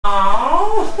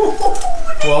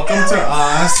welcome to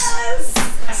us.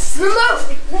 Oh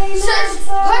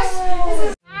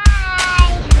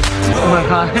my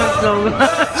god, it's so good. Oh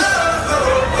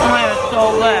my god, it's so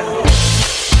good.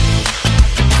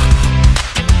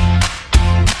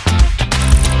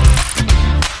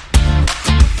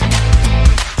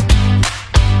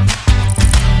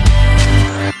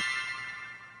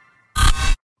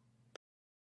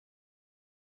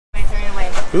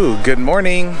 Ooh, good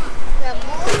morning.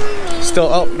 Still,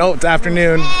 oh no, it's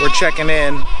afternoon. We're checking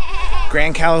in.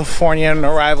 Grand Californian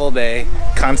arrival day,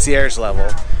 concierge level.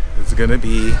 It's gonna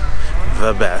be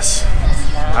the best.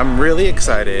 I'm really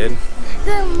excited.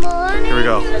 Good morning. Here we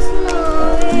go.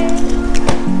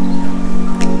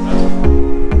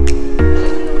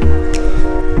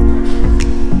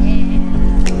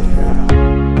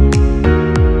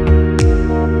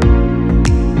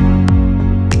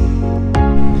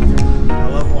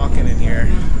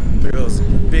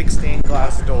 Stained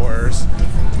glass doors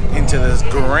into this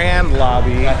grand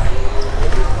lobby.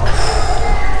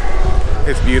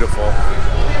 It's beautiful.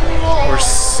 We're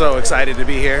so excited to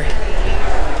be here.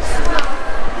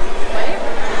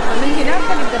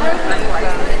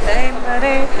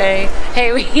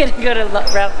 Hey, we gotta go to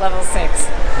level 6.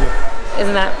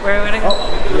 Isn't that where we're gonna go?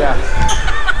 Oh, yeah.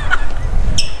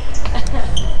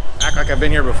 Act like I've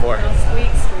been here before.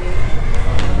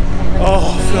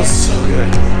 Oh, it feels so good.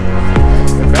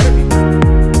 It better be.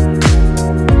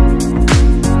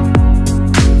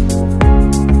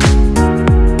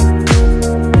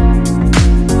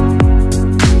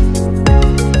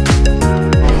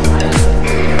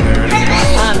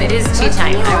 It is tea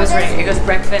time. I was right. It goes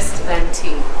breakfast, then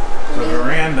tea. The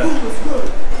veranda.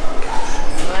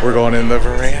 We're going in the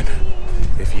veranda.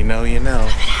 If you know, you know. I'm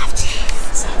gonna have tea.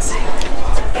 So excited.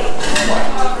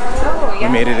 Oh, yeah.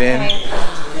 We made it in.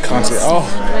 Concert. Oh.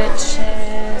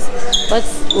 Sandwiches.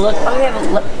 Let's look. Oh,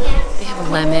 they have a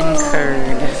lemon curd.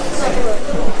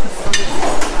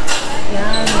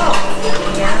 Yummy.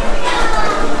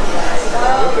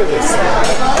 Look at this.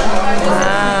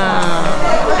 Wow.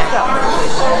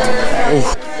 Ooh.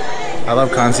 I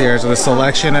love concierge. The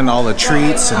selection and all the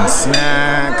treats and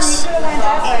snacks.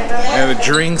 And the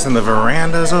drinks and the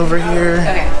verandas over here.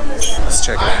 Okay. Let's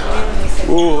check it out.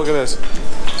 Ooh, look at this.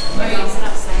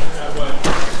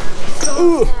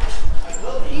 Ooh.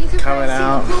 Coming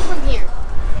out.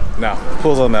 No,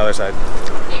 pool's on the other side.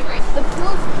 The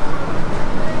pool.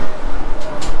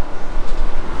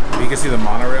 You can see the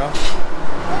monorail.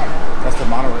 That's the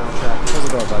monorail track. Close the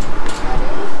door, bud.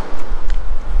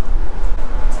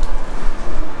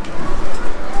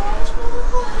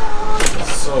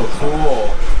 So cool.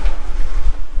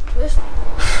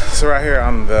 So right here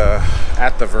on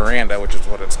at the veranda, which is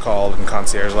what it's called in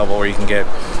concierge level, where you can get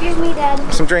Excuse me,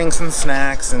 Dad. some drinks and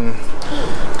snacks and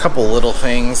a couple little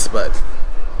things. But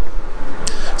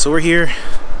so we're here.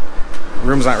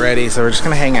 Room's not ready, so we're just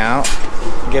gonna hang out,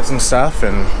 get some stuff,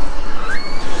 and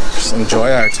just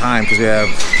enjoy our time because we have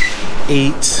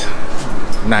 8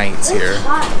 nights here.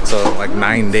 So like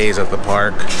 9 days at the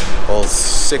park. Well,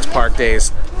 6 park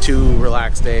days, 2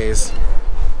 relaxed days.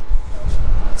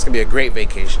 It's gonna be a great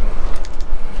vacation.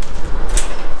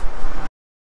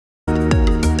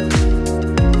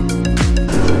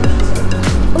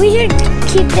 We should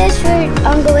keep this for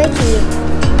on the way to you.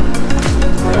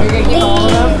 You're gonna keep all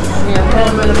of them? You're gonna put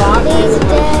them in the box? Please,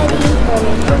 Daddy.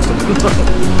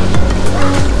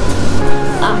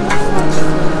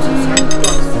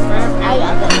 I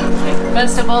got them.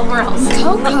 Best of both worlds.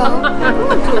 Coco.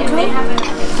 And they have it.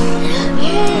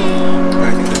 I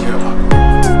think that's good.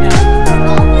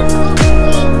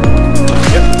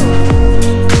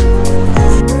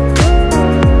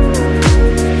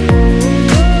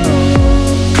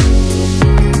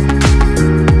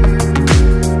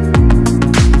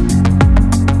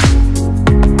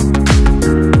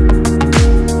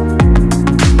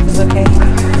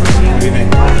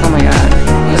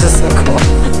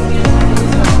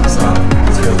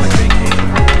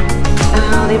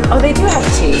 Oh, they do have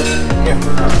tea. Yeah,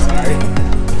 sorry.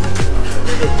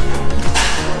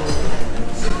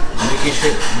 Mickey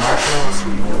shit, marshmallows.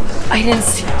 I didn't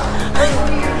see.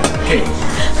 Okay.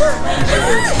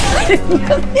 I didn't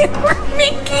know they were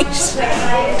Mickey shit.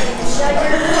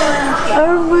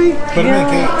 Oh my god. Put them in,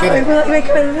 get it. Wait, I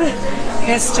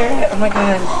gotta stir it. Oh my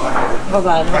god. Hold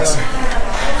on.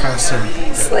 Faster.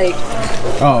 It's like.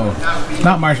 Oh,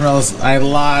 not marshmallows. I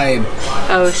lied.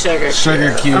 Oh, sugar.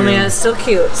 Sugar cube. Oh man, it's still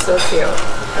cute. Still cute.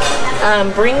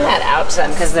 Bring that out to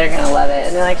them because they're gonna love it,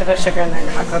 and they like to put sugar in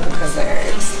their chocolate because they're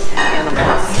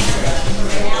animals.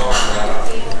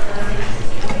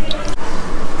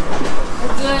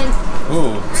 Good.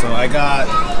 Ooh, so I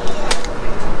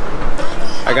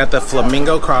I got the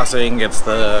flamingo crossing. It's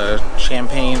the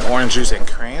champagne, orange juice, and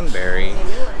cranberry.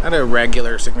 Not a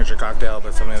regular signature cocktail,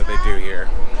 but something that they do here.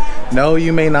 No,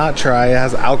 you may not try. It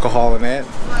has alcohol in it.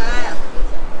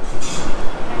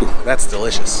 Ooh, that's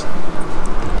delicious.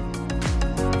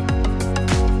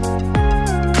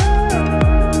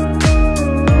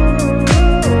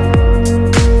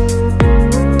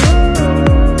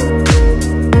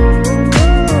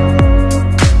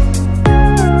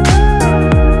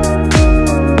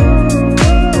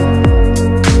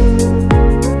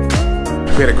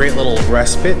 We had a great little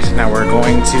respite. Now we're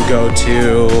going to go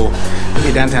to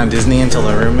maybe downtown Disney until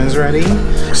the room is ready.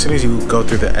 As soon as you go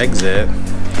through the exit, to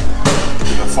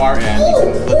the far end, you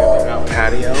can look at the out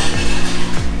patio.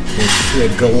 You see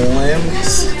a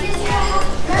glimpse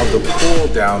of the pool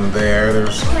down there.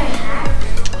 There's.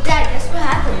 Dad, guess what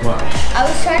happened? What? I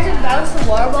was trying to bounce the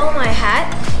water ball in my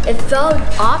hat. It fell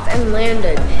off and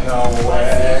landed. No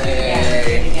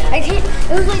way. I can't.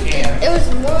 It was like it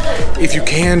was more like. If you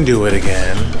can do it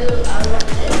again. And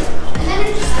then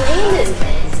it just landed.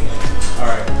 All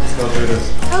right, let's go through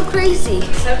this. How crazy!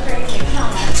 So crazy. Come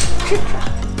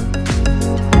on.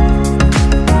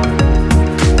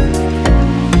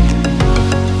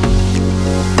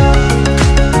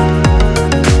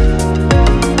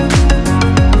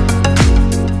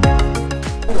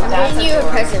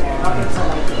 Present.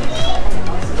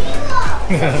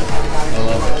 I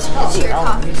love it. It's your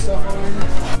coffee.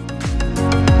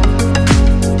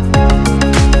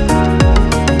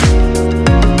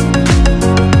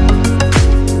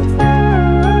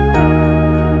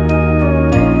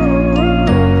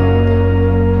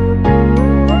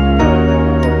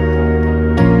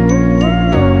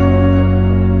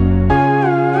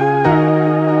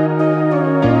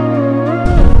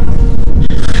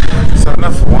 So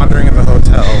enough wandering in the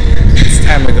hotel. It's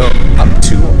time to go up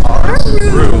to our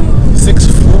room,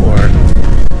 6th floor,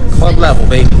 club level,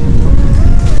 baby.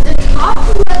 The top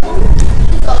level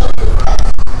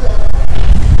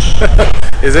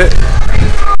Is it?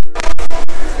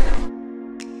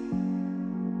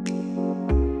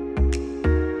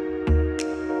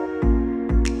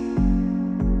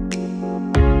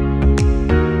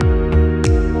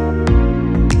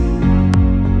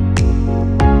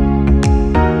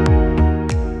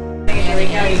 Here we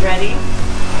go. Are you ready?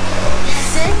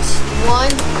 6, 1,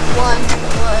 1, 1.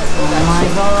 Oh my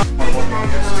God.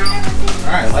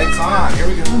 Alright, lights on. Here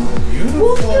we go.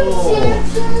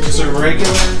 Beautiful. Just a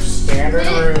regular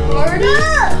standard room.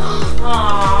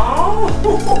 Aww.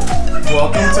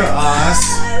 Welcome to us.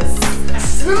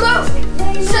 Remote.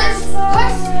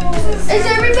 Is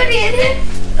everybody in here?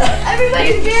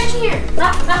 Everybody's in here.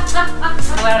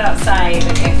 Go out outside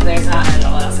if there's not an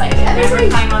adult outside. And never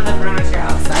climb on the furniture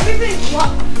outside. Everybody what?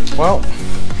 Well,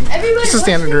 Everybody. just a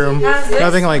standard room.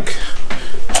 Nothing like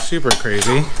super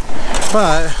crazy.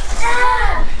 But,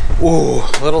 ooh,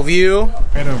 little view.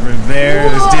 Right over there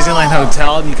is Disneyland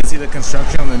Hotel, and you can see the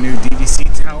construction on the new DVC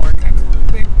tower. Kind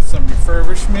of big, some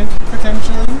refurbishment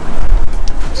potentially.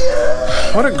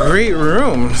 What a great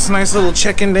room. It's a nice little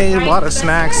check-in day, a lot of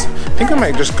snacks. I think I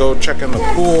might just go check in the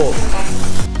pool.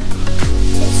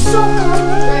 It's so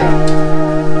comfortable.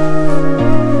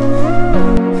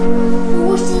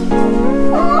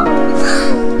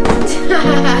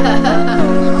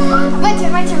 My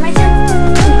turn, my turn, my turn.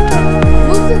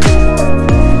 Move the controller.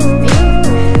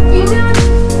 You know.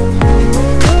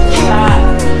 Stop.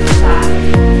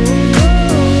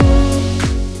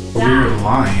 A weird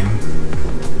line. I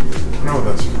don't know what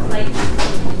that's from. Like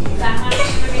that much.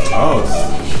 Oh,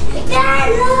 Dad,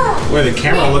 look. where the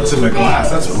camera looks in the glass.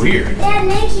 That's weird. Dad,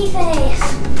 Mickey face.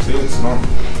 See, it's normal.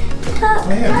 Look, Oh,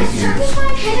 yeah, let's Mickey check ears. if I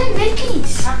hidden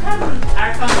Mickey's. How come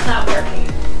our phone's not working?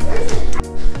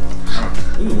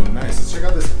 Ooh, nice. Let's check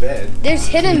out this bed. There's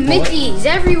hidden Can you pull it? Mickeys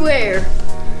everywhere.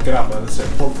 Get out, bud. Let's see.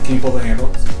 Can you pull the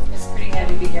handle? It's pretty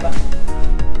heavy. Be careful.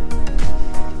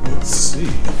 Let's see.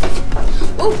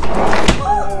 Oh.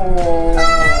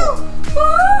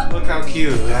 Look how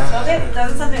cute. Yeah.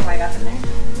 Doesn't something light up in there?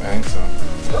 I think so.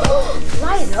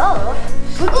 Light up.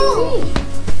 Look at me.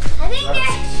 I think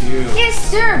That's cute.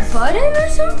 is there a button or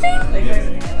something? Like there's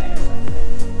an light or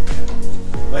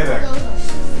something. Lay there.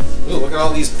 Ooh, look at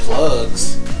all these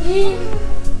plugs.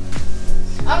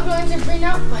 I'm going to bring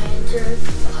out my injured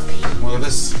puppy. Look at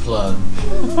this plug.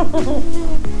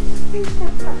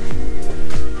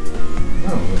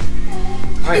 Oh.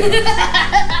 Hi.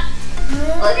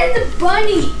 Look at the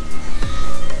bunny.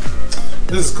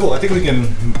 This is cool. I think we can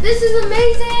This is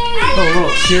amazing. put a little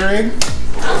Keurig.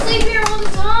 I'll sleep here all the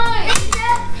time.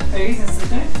 Are you using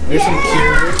scissors? There's some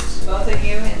Keurigs. Both of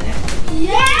you in there?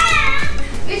 Yeah.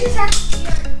 We just have to.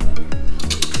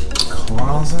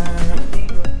 Closet.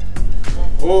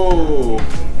 Oh,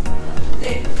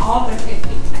 All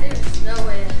 50. No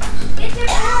way.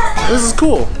 this is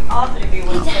cool. All 50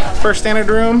 will fit. For a standard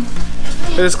room,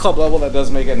 it is club level. That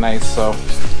does make it nice, so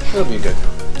it'll be good.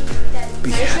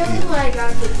 Be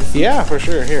happy. Yeah, for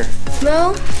sure. Here.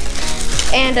 Nemo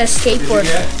and a skateboard.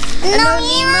 No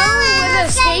Nemo with a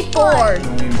skateboard.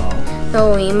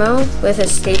 No Nemo with a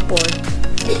skateboard.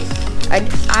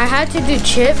 I had to do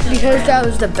Chip because that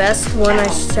was the best one I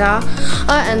saw,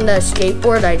 and the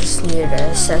skateboard I just needed an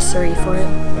accessory for it.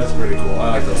 That's pretty cool.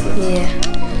 I like those things. Yeah.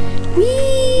 Whee!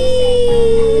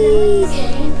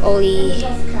 Ollie.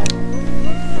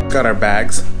 Got our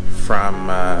bags from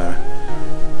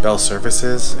Bell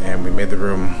Services, and we made the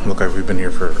room look like we've been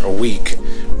here for a week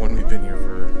when we've been here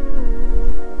for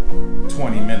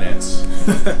 20 minutes.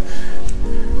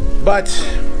 But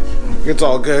it's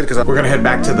all good because we're gonna head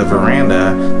back to the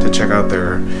Veranda to check out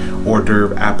their hors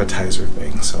d'oeuvre appetizer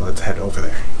thing. So let's head over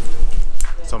there.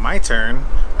 So my turn.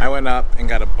 I went up and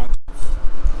got a bunch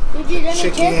of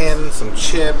chicken, some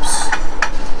chips,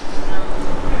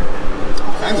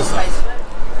 all kinds of stuff.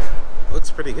 Looks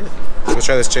pretty good. Let's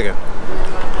try this chicken.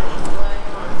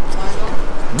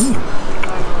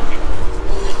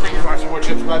 You want some more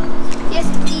chips, bud? Yes,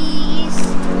 please.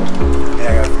 Yeah,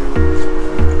 I got it.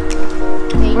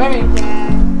 Remy,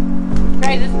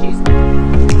 try this cheese.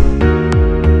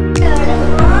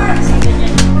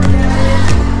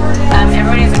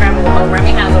 Everyone needs to grab a water.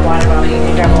 Remy has a water bottle. You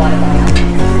can grab a water bottle.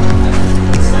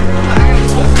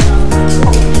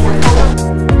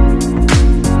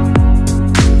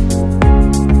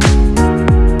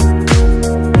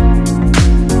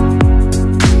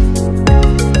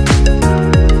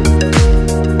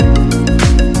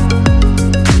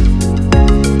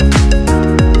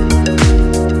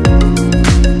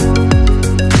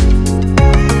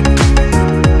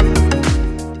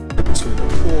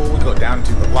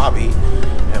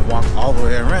 All the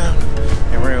way around,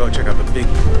 and we're gonna go check out the big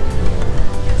pool.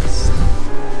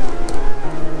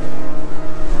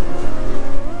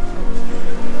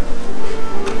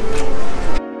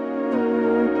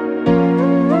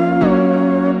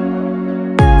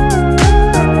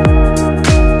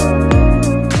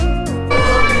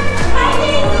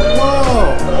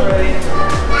 Whoa!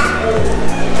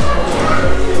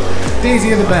 Daisy,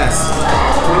 you're the best.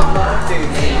 We love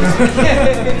Daisy.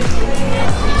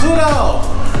 Pluto!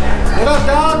 What up,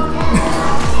 dog?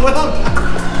 What up?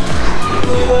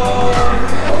 I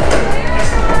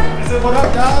said, what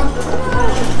up, dog?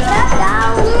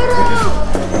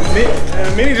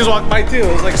 Minnie just walked by too.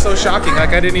 It was like so shocking. Like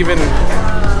I didn't even.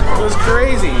 It was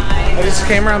crazy. I just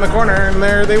came around the corner and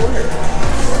there they were.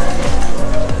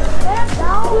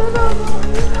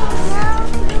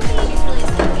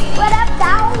 What up,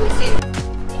 dog?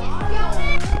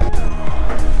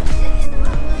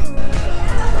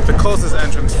 The closest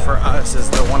entrance for us is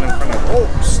the one in front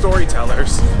of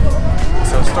Storytellers.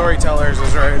 So Storytellers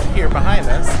is right here behind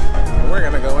us. And we're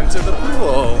gonna go into the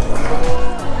pool.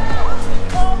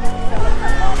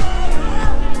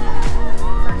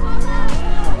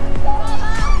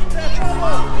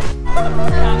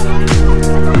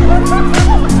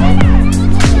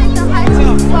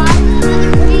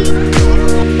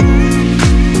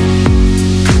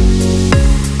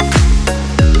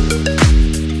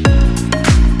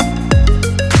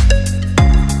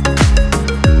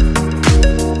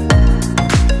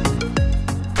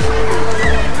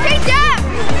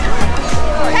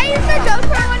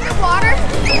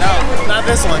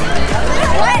 This one.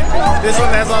 What? This one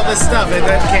has all this stuff. It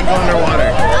can't go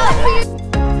underwater.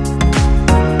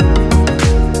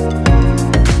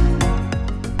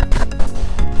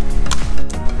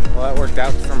 Well, that worked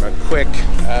out from a quick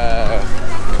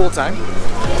pool time.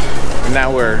 And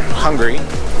now we're hungry.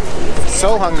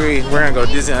 So hungry, we're gonna go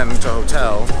to Disneyland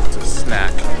Hotel to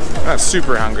snack. We're not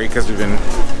super hungry because we've been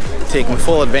taking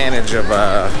full advantage of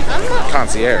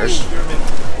concierge.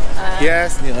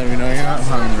 Yes, Neil, let me know you're not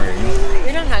hungry.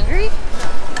 You're not hungry?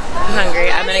 I'm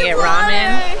hungry. I'm gonna get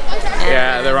ramen.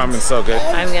 Yeah, the ramen's so good.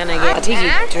 I'm gonna get a tiki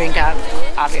drink up,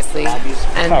 obviously.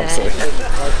 And Obviously.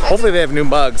 Hopefully they have new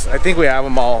mugs. I think we have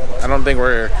them all. I don't think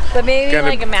we're but maybe gonna,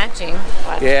 like a matching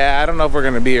one. Yeah, I don't know if we're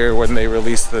gonna be here when they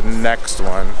release the next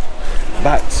one,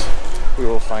 but we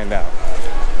will find out.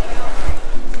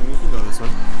 You can go this way.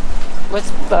 What's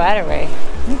the better way?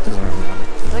 It doesn't really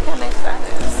matter. Look how nice that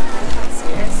is.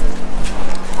 Seriously.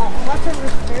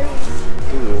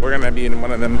 Ooh, we're gonna be in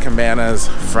one of them cabanas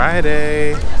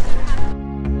Friday.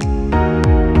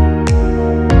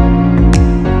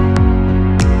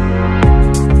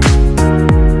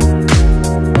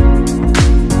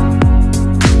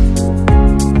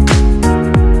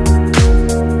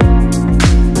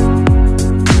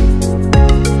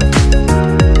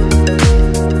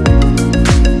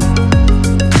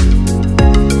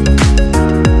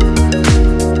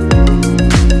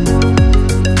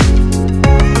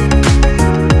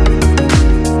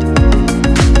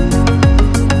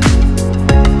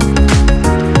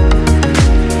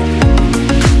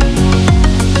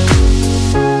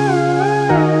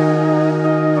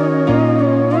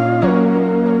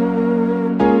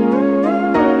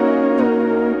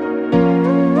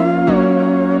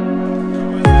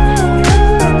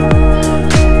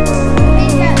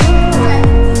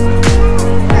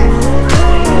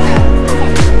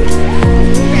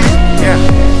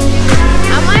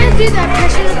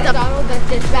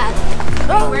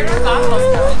 Where do our goggles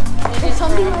go?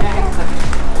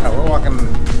 We're walking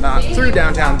not through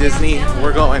downtown Disney.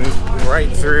 We're going right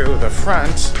through the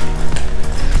front,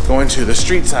 going to the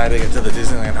street side to get to the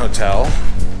Disneyland Hotel,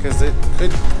 because it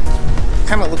could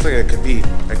kind of look like it could be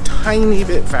a tiny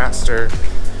bit faster.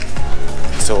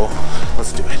 So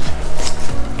let's do it.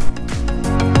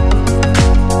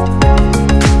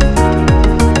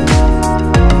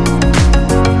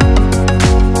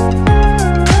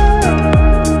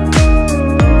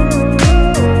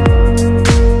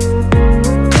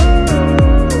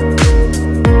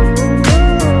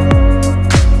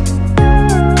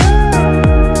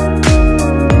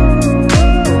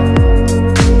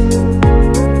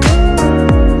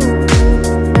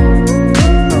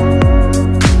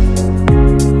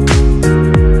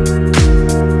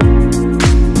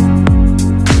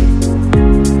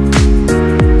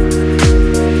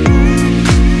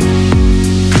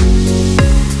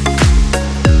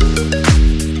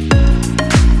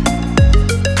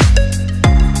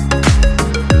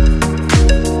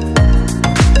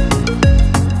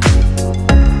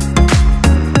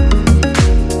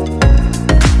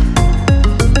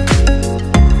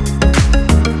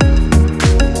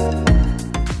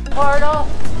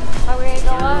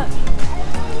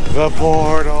 The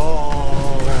portal.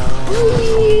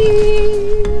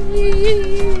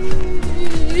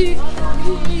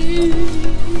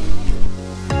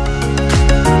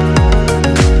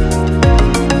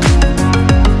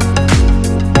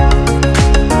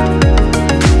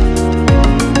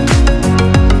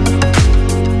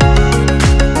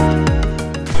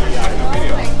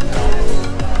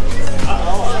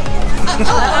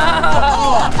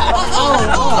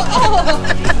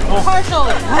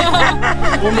 Partially.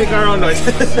 We'll make our own noise.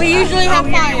 We usually have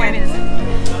fire.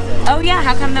 Oh yeah,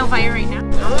 how come no fire right now?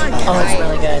 Oh, it's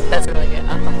really good. That's really good.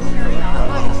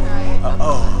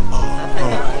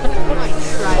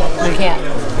 You can't.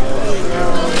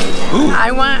 Ooh,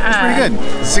 I want. Pretty good.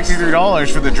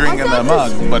 $63 for the drink and the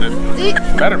mug, but it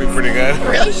better be pretty good.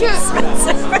 They should put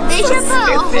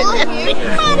a hole here.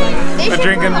 The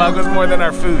drink and mug was more than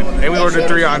our food, and we ordered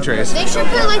 3 entrees. They should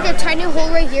put like a tiny hole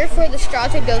right here for the straw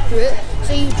to go through it,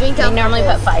 so you drink out. They normally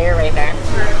put fire right there.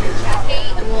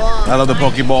 I love the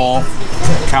poke bowl,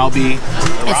 Calbee.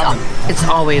 It's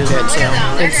always good too.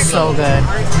 It's so good.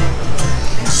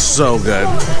 So good.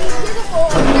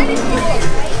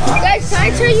 Guys, can I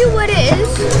tell you what it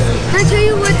is? Can I tell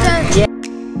you what the... Yeah.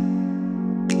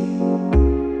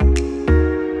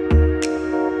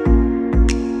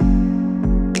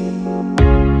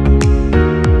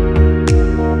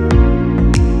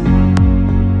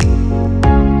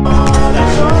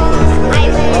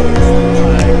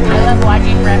 I love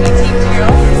watching Remy teach you.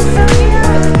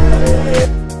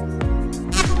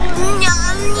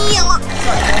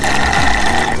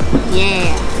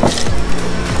 Yeah.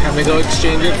 Can we go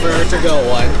exchange it for a to-go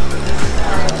one?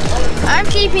 I'm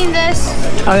keeping this.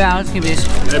 Oh yeah, let's keep these.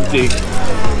 Empty.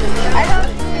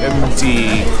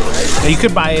 Empty. Now you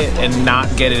could buy it and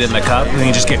not get it in the cup, and then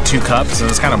you just get 2 cups, and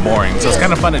it's kind of boring. So it's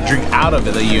kind of fun to drink out of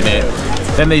the unit.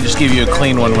 Then they just give you a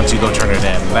clean one once you go turn it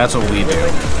in. That's what we do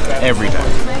every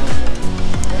time.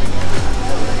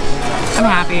 I'm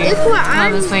happy. I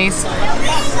love this place.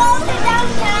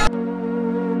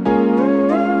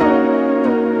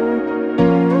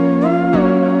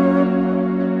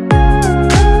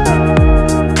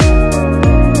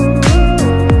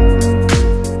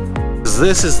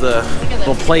 This is the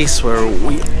little place where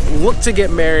we looked to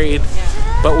get married,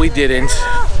 but we didn't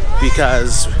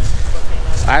because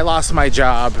I lost my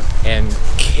job and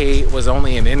Kate was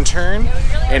only an intern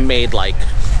and made like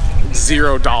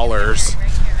 $0.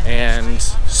 And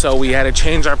so we had to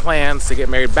change our plans to get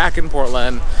married back in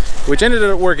Portland, which ended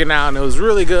up working out, and it was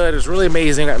really good. It was really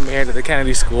amazing. I got married at the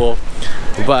Kennedy School,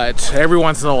 but every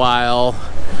once in a while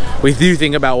we do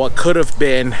think about what could have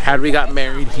been had we got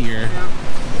married here.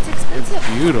 It's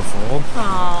beautiful.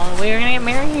 Oh, we're gonna get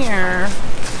married here.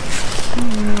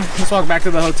 Let's walk back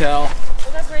to the hotel.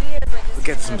 Look how pretty it is. Like,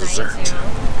 We'll get some dessert.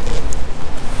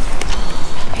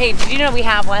 Hey, did you know we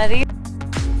have one of these?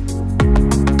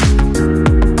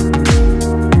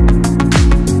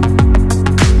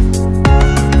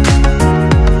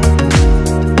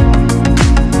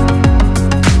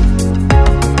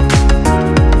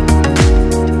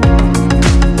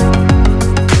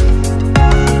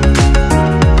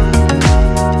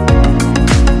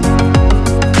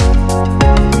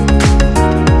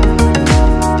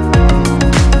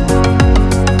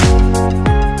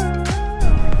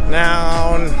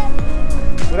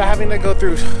 To go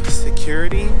through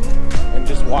security and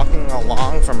just walking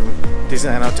along from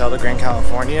Disneyland Hotel to Grand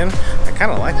Californian, I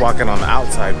kind of like walking on the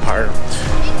outside part.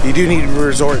 You do need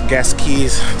resort guest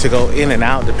keys to go in and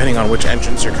out depending on which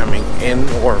entrance you're coming in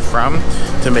or from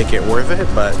to make it worth it,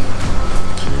 but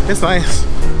it's nice.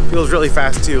 Feels really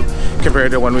fast too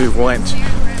compared to when we went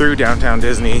through downtown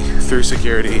Disney, through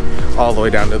security, all the way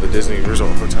down to the Disney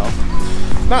Resort Hotel.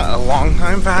 Not a long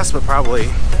time fast, but probably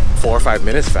 4 or 5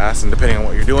 minutes fast, and depending on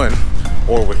what you're doing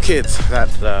or with kids, that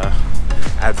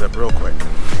adds up real quick.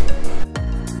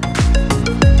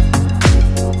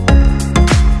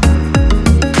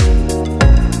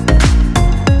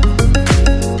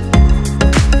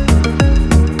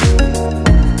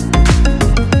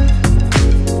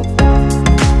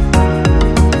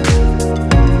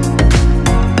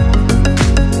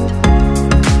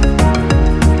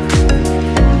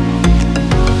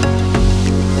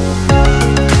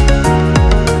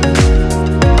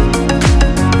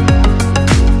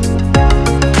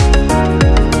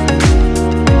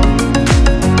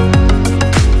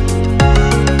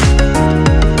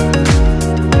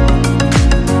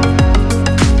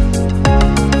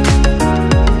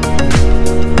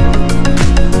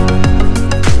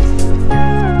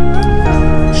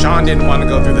 Didn't want to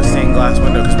go through the stained glass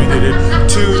window because we did it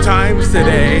 2 times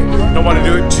today. Don't want to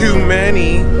do it too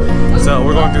many. So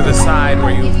we're going through the side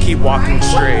where you keep walking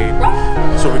straight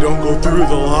so we don't go through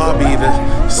the lobby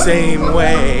the same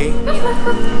way.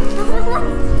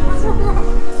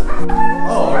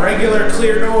 Oh, a regular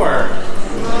clear door.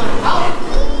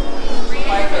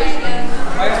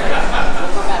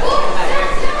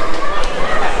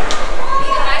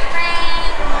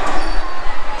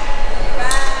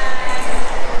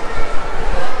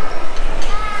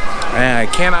 Man, I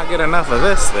cannot get enough of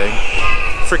this thing.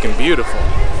 Freaking beautiful.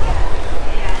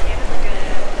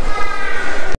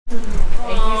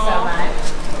 Thank you so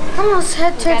much. Almost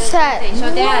had touch that.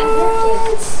 Show Dad.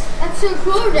 That's so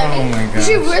cool, Daddy. Oh my You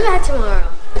should gosh. wear that tomorrow.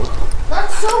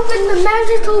 Let's open the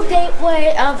magical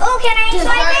gateway of. Oh, can I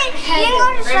swipe it? You didn't go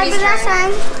to swipe it last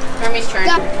time. Remy's turn.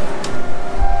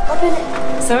 Open it.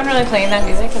 Is someone really playing that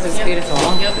music? Because it's beautiful.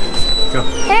 Go.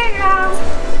 There you go.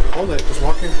 Hold it. Just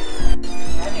walk in.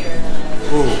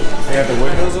 Ooh, they have the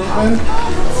windows open.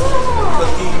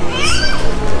 Cookies.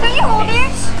 Can you hold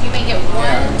it? You make it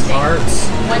one thing. Tarts.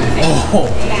 One thing.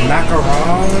 Oh,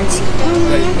 macarons.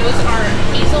 Those are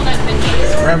hazelnut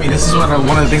beignets. Remy, this is one of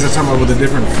the things I'm talking about with the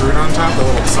different fruit on top, the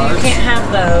little You tarts. can't have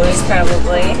those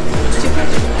probably.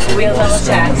 We'll double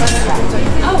check.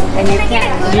 Oh, and you can't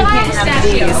have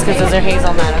these because those are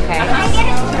hazelnut. Okay. Can I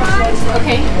get it?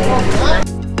 Okay.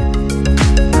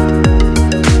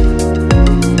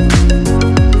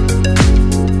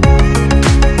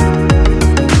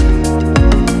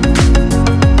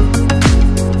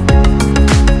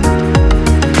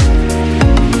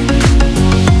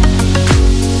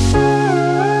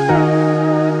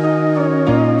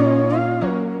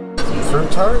 Fruit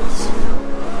tarts.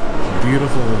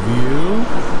 Beautiful view.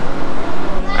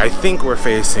 I think we're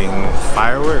facing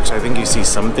fireworks. I think you see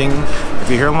something if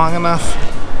you're here long enough.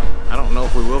 I don't know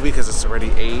if we will be because it's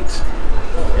already 8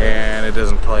 and it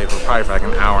doesn't play for probably for like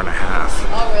an hour and a half.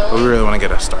 But we really want to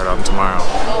get a start on tomorrow.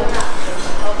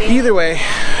 Either way,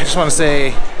 I just want to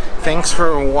say thanks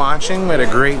for watching. We had a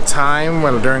great time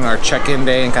during our check-in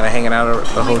day and kind of hanging out at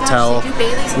the hotel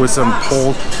with some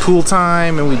pool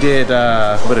time, and we did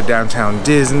a bit of downtown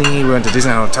Disney. We went to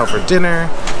Disneyland Hotel for dinner.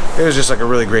 It was just like a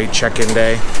really great check-in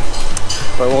day.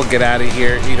 But we'll get out of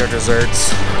here, eat our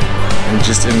desserts, and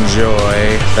just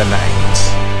enjoy the night.